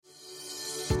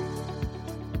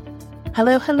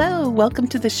Hello, hello. Welcome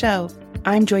to the show.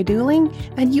 I'm Joy Duling,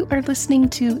 and you are listening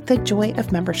to the Joy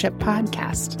of Membership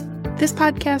podcast. This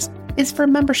podcast is for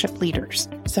membership leaders.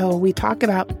 So we talk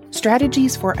about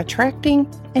strategies for attracting,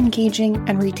 engaging,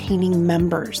 and retaining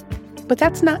members. But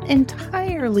that's not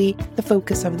entirely the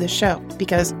focus of the show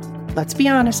because, let's be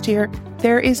honest here,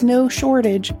 there is no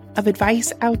shortage of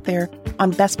advice out there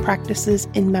on best practices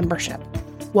in membership.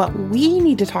 What we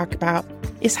need to talk about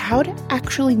is how to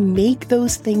actually make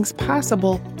those things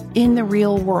possible in the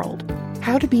real world.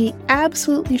 How to be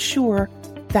absolutely sure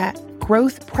that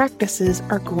growth practices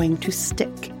are going to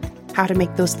stick. How to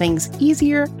make those things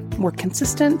easier, more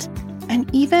consistent, and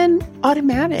even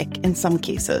automatic in some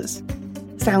cases.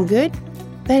 Sound good?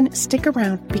 Then stick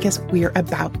around because we're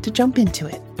about to jump into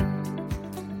it.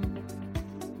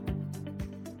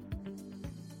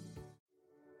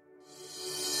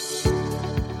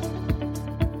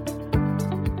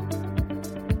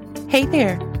 Hey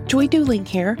there, Joy Duling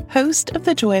here, host of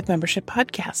the Joy of Membership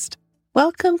podcast.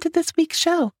 Welcome to this week's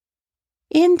show.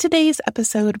 In today's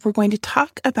episode, we're going to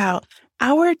talk about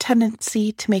our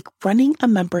tendency to make running a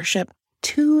membership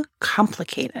too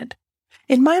complicated.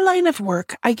 In my line of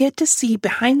work, I get to see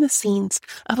behind the scenes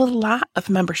of a lot of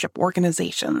membership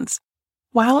organizations.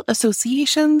 While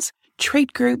associations,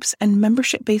 trade groups, and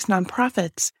membership-based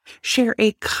nonprofits share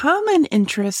a common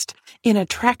interest in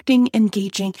attracting,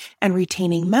 engaging, and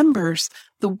retaining members,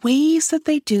 the ways that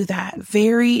they do that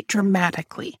vary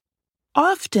dramatically.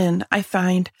 Often, I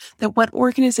find that what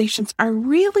organizations are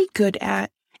really good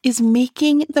at is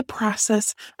making the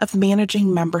process of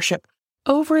managing membership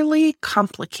overly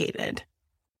complicated.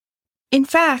 In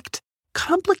fact,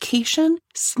 complication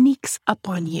sneaks up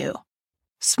on you.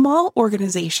 Small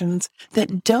organizations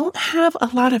that don't have a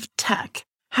lot of tech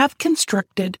have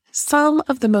constructed some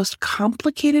of the most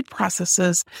complicated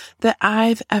processes that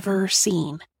I've ever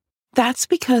seen. That's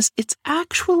because it's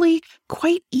actually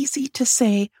quite easy to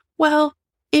say, well,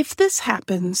 if this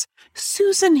happens,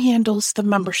 Susan handles the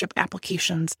membership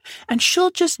applications and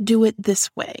she'll just do it this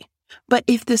way. But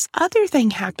if this other thing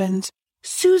happens,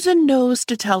 Susan knows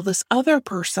to tell this other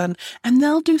person and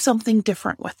they'll do something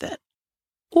different with it.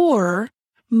 Or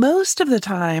most of the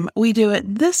time, we do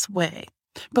it this way,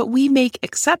 but we make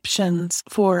exceptions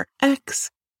for X,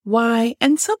 Y,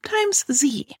 and sometimes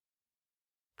Z.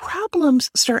 Problems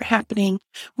start happening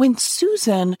when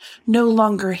Susan no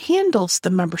longer handles the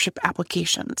membership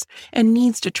applications and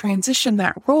needs to transition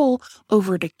that role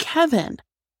over to Kevin,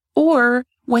 or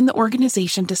when the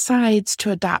organization decides to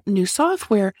adopt new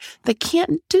software that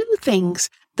can't do things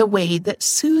the way that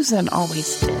Susan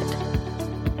always did.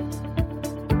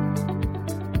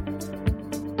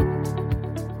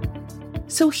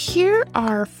 So here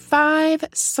are 5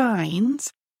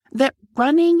 signs that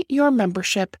running your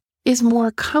membership is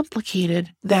more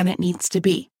complicated than it needs to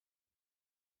be.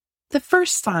 The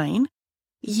first sign,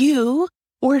 you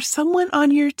or someone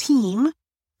on your team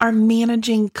are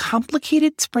managing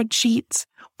complicated spreadsheets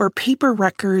or paper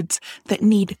records that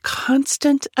need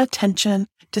constant attention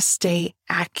to stay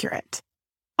accurate.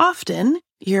 Often,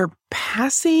 you're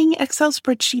passing Excel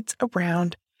spreadsheets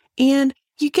around and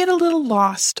you get a little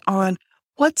lost on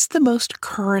what's the most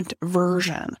current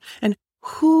version and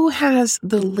who has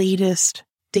the latest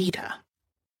data.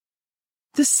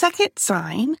 The second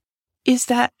sign is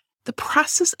that the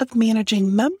process of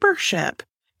managing membership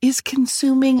is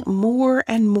consuming more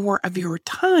and more of your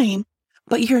time,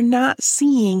 but you're not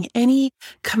seeing any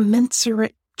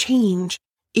commensurate change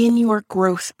in your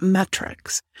growth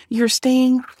metrics. You're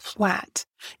staying flat.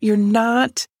 You're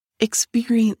not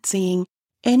experiencing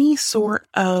any sort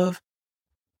of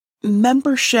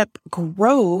membership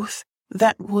growth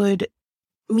that would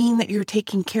mean that you're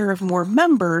taking care of more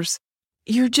members.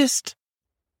 You're just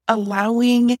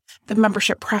allowing the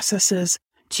membership processes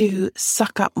to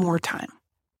suck up more time.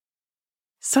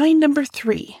 Sign number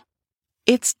 3,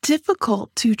 it's difficult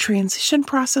to transition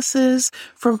processes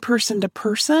from person to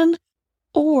person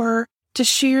or to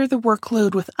share the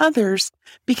workload with others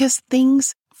because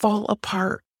things fall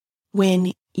apart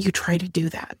when you try to do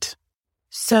that.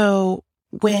 So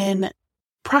when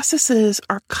processes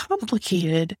are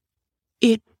complicated,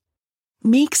 it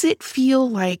makes it feel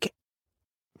like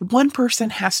one person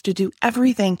has to do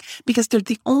everything because they're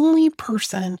the only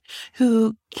person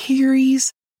who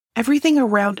carries everything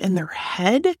around in their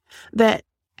head that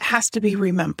has to be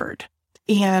remembered.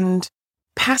 And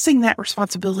passing that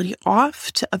responsibility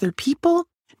off to other people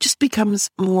just becomes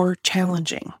more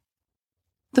challenging.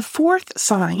 The fourth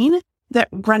sign that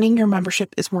running your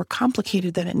membership is more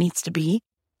complicated than it needs to be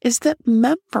is that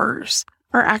members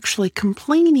are actually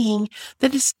complaining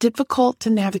that it's difficult to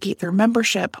navigate their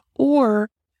membership, or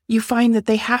you find that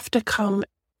they have to come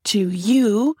to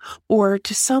you or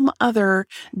to some other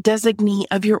designee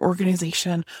of your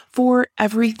organization for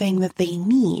everything that they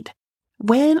need.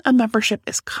 When a membership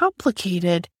is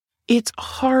complicated, it's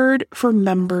hard for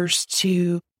members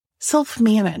to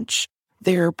self-manage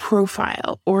their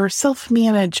profile or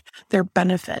self-manage their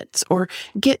benefits or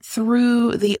get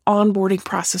through the onboarding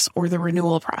process or the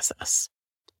renewal process.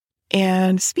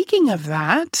 And speaking of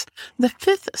that, the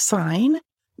fifth sign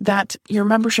that your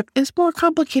membership is more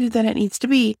complicated than it needs to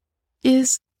be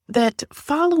is that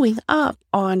following up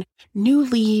on new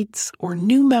leads or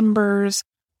new members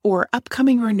or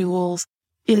upcoming renewals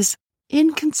is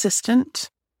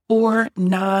inconsistent or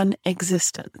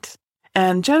non-existent.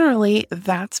 And generally,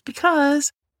 that's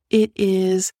because it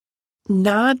is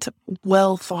not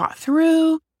well thought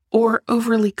through or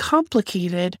overly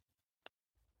complicated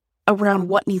around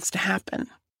what needs to happen.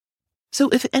 So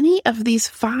if any of these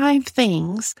 5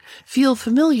 things feel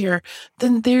familiar,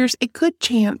 then there's a good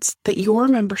chance that your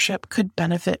membership could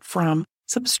benefit from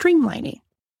some streamlining.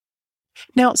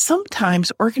 Now,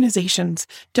 sometimes organizations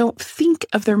don't think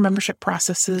of their membership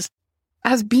processes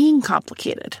as being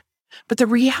complicated, but the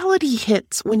reality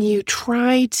hits when you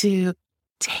try to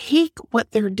take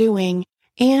what they're doing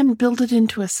and build it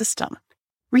into a system.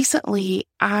 Recently,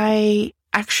 I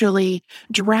actually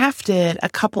drafted a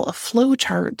couple of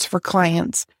flowcharts for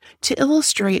clients to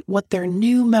illustrate what their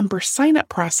new member sign-up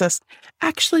process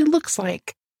actually looks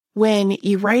like when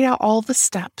you write out all the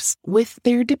steps with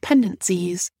their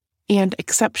dependencies and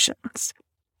exceptions.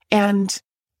 And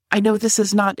I know this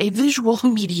is not a visual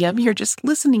medium, you're just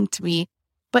listening to me,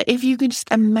 but if you could just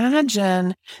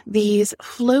imagine these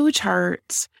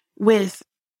flowcharts with,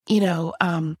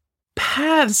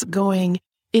 paths going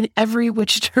in every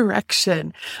which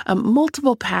direction,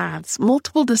 multiple paths,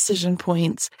 multiple decision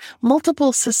points,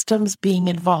 multiple systems being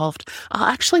involved. I'll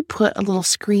actually put a little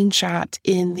screenshot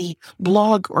in the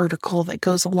blog article that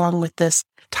goes along with this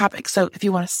topic. So if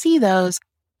you want to see those,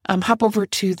 hop over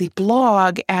to the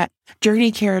blog at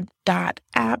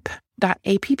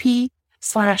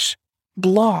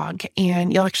journeycare.app.app/blog,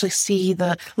 and you'll actually see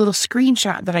the little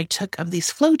screenshot that I took of these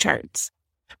flowcharts.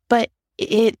 But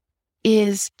it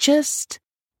is just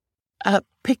a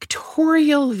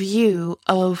pictorial view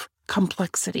of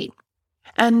complexity.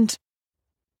 And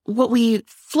what we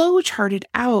flowcharted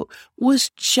out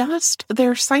was just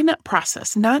their sign-up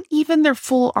process, not even their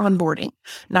full onboarding,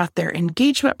 not their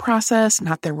engagement process,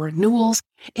 not their renewals.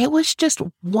 It was just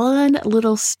one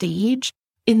little stage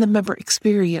in the member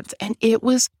experience. And it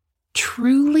was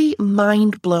truly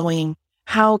mind-blowing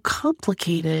how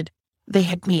complicated they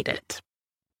had made it.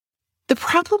 The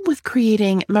problem with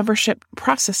creating membership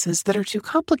processes that are too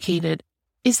complicated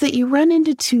is that you run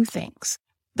into 2 things.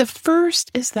 The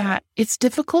first is that it's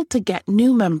difficult to get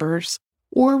new members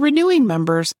or renewing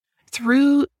members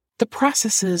through the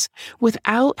processes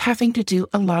without having to do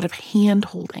a lot of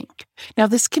hand-holding. Now,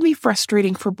 this can be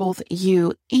frustrating for both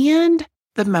you and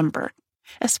the member,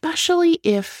 especially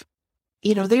if,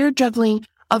 they're juggling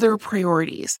other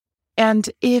priorities. And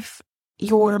if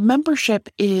your membership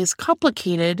is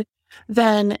complicated,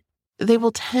 then they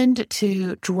will tend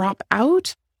to drop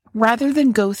out rather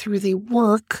than go through the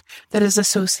work that is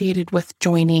associated with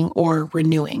joining or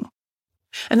renewing.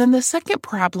 And then the second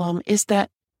problem is that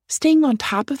staying on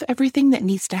top of everything that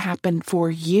needs to happen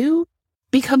for you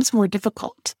becomes more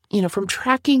difficult, from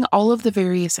tracking all of the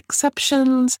various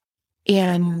exceptions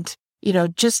and,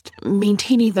 just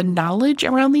maintaining the knowledge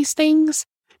around these things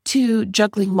to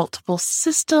juggling multiple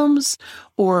systems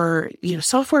or,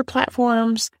 software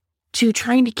platforms, to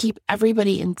trying to keep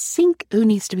everybody in sync who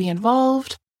needs to be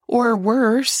involved, or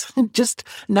worse, just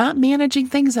not managing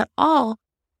things at all.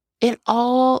 It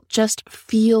all just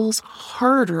feels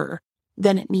harder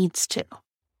than it needs to.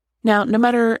 Now, no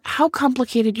matter how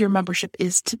complicated your membership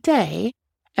is today,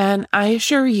 and I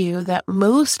assure you that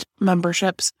most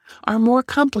memberships are more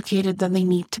complicated than they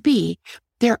need to be,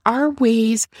 there are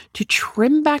ways to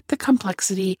trim back the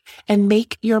complexity and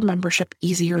make your membership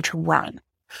easier to run.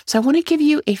 So I want to give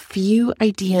you a few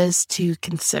ideas to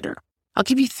consider. I'll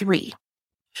give you 3.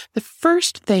 The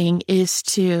first thing is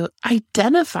to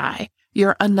identify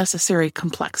your unnecessary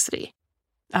complexity.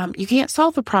 You can't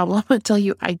solve a problem until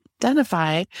you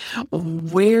identify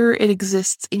where it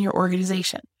exists in your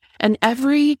organization. And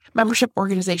every membership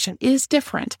organization is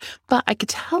different, but I could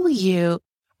tell you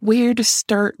where to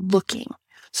start looking.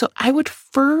 So I would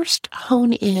first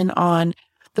hone in on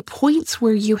the points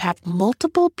where you have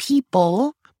multiple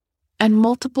people and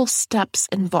multiple steps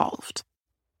involved.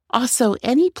 Also,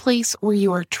 any place where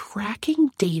you are tracking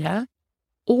data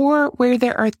or where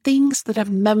there are things that a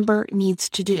member needs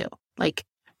to do, like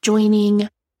joining,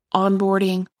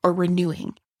 onboarding, or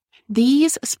renewing.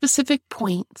 These specific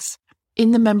points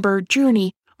in the member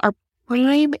journey are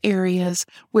prime areas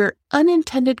where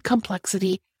unintended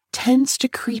complexity tends to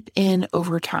creep in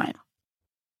over time.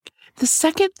 The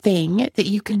second thing that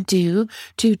you can do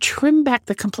to trim back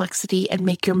the complexity and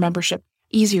make your membership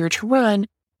easier to run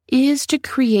is to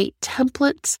create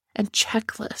templates and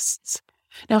checklists.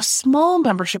 Now, small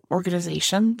membership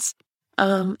organizations,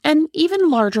 and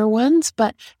even larger ones,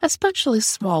 but especially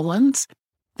small ones,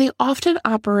 they often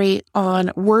operate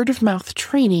on word-of-mouth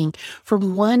training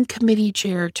from one committee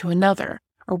chair to another,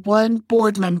 or one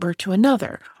board member to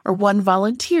another, or one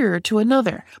volunteer to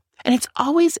another. And it's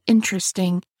always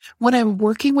interesting when I'm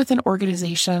working with an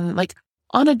organization, like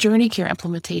on a JourneyCare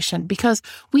implementation, because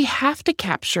we have to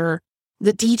capture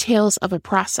the details of a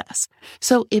process.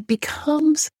 So it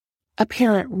becomes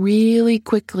apparent really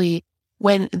quickly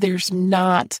when there's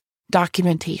not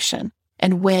documentation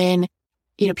and when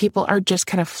people are just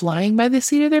kind of flying by the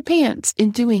seat of their pants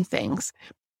in doing things.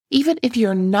 Even if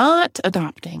you're not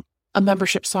adopting a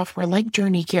membership software like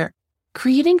JourneyCare,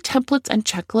 creating templates and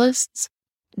checklists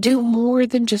do more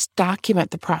than just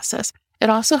document the process. It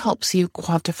also helps you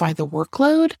quantify the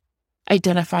workload,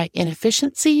 identify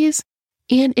inefficiencies,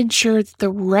 and ensure that the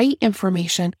right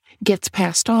information gets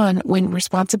passed on when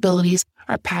responsibilities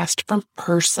are passed from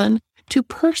person to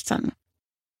person.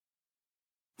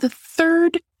 The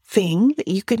third thing that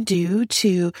you can do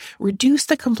to reduce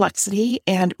the complexity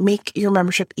and make your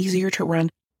membership easier to run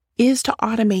is to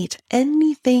automate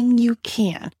anything you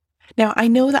can. Now, I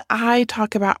know that I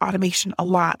talk about automation a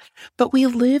lot, but we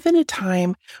live in a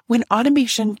time when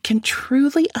automation can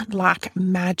truly unlock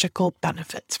magical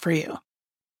benefits for you.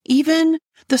 Even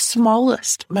the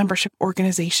smallest membership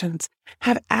organizations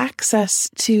have access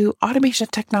to automation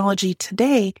technology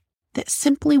today that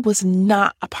simply was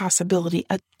not a possibility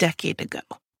a decade ago.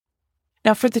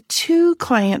 Now, for the two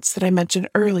clients that I mentioned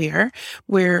earlier,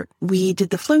 where we did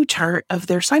the flow chart of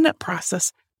their sign-up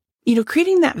process,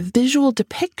 creating that visual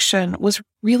depiction was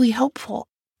really helpful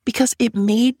because it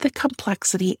made the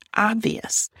complexity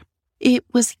obvious. It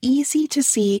was easy to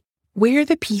see where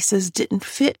the pieces didn't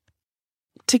fit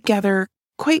together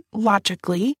quite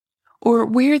logically, or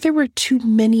where there were too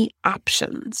many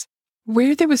options,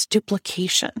 where there was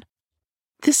duplication.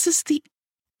 This is the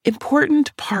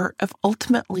important part of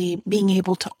ultimately being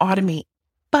able to automate,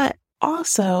 but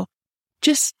also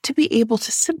just to be able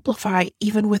to simplify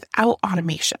even without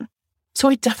automation. So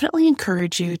I definitely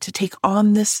encourage you to take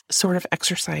on this sort of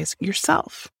exercise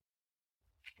yourself.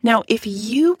 Now, if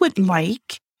you would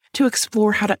like to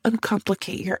explore how to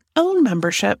uncomplicate your own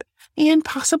membership and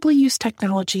possibly use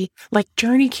technology like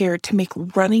JourneyCare to make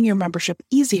running your membership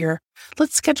easier,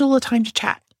 let's schedule a time to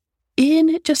chat.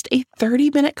 In just a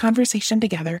 30-minute conversation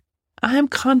together, I'm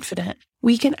confident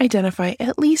we can identify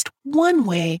at least one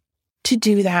way to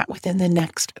do that within the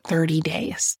next 30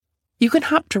 days. You can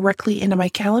hop directly into my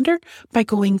calendar by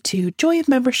going to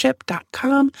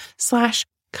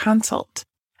joyofmembership.com/consult.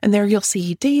 And there you'll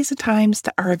see days and times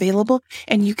that are available,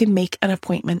 and you can make an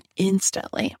appointment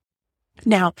instantly.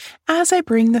 Now, as I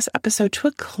bring this episode to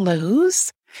a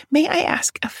close, may I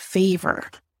ask a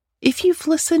favor? If you've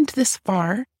listened this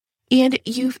far and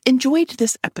you've enjoyed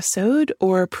this episode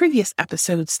or previous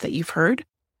episodes that you've heard,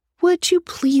 would you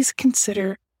please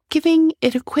consider giving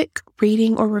it a quick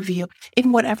rating or review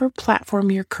in whatever platform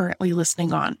you're currently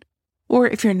listening on? Or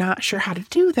if you're not sure how to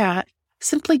do that,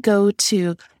 simply go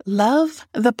to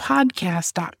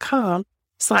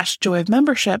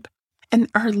lovethepodcast.com/joyofmembership, and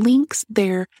there are links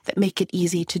there that make it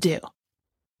easy to do.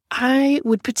 I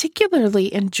would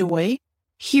particularly enjoy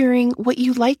hearing what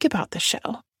you like about the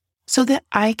show so that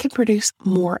I can produce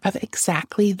more of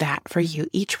exactly that for you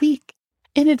each week.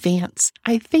 In advance,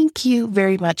 I thank you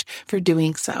very much for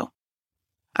doing so.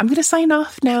 I'm going to sign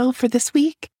off now for this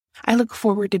week. I look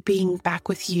forward to being back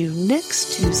with you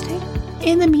next Tuesday.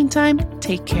 In the meantime,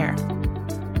 take care.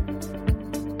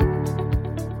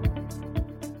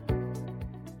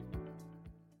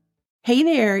 Hey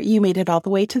there, you made it all the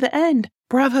way to the end.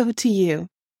 Bravo to you.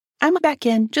 I'm back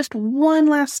in just one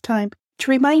last time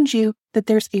to remind you that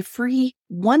there's a free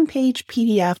one-page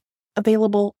PDF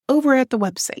available over at the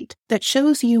website that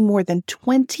shows you more than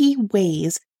 20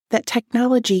 ways that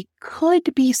technology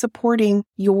could be supporting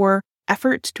your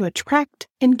efforts to attract,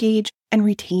 engage, and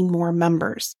retain more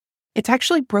members. It's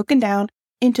actually broken down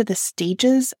into the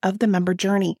stages of the member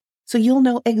journey, so you'll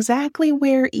know exactly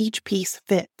where each piece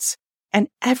fits. And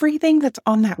everything that's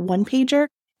on that one-pager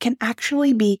can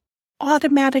actually be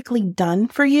automatically done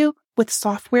for you with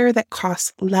software that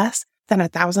costs less than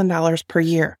 $1,000 per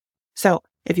year. So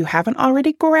if you haven't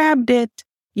already grabbed it,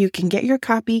 you can get your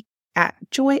copy at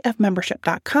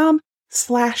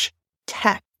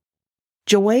joyofmembership.com/tech.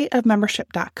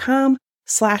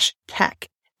 joyofmembership.com/tech,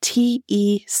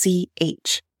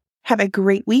 TECH. Have a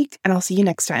great week, and I'll see you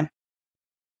next time.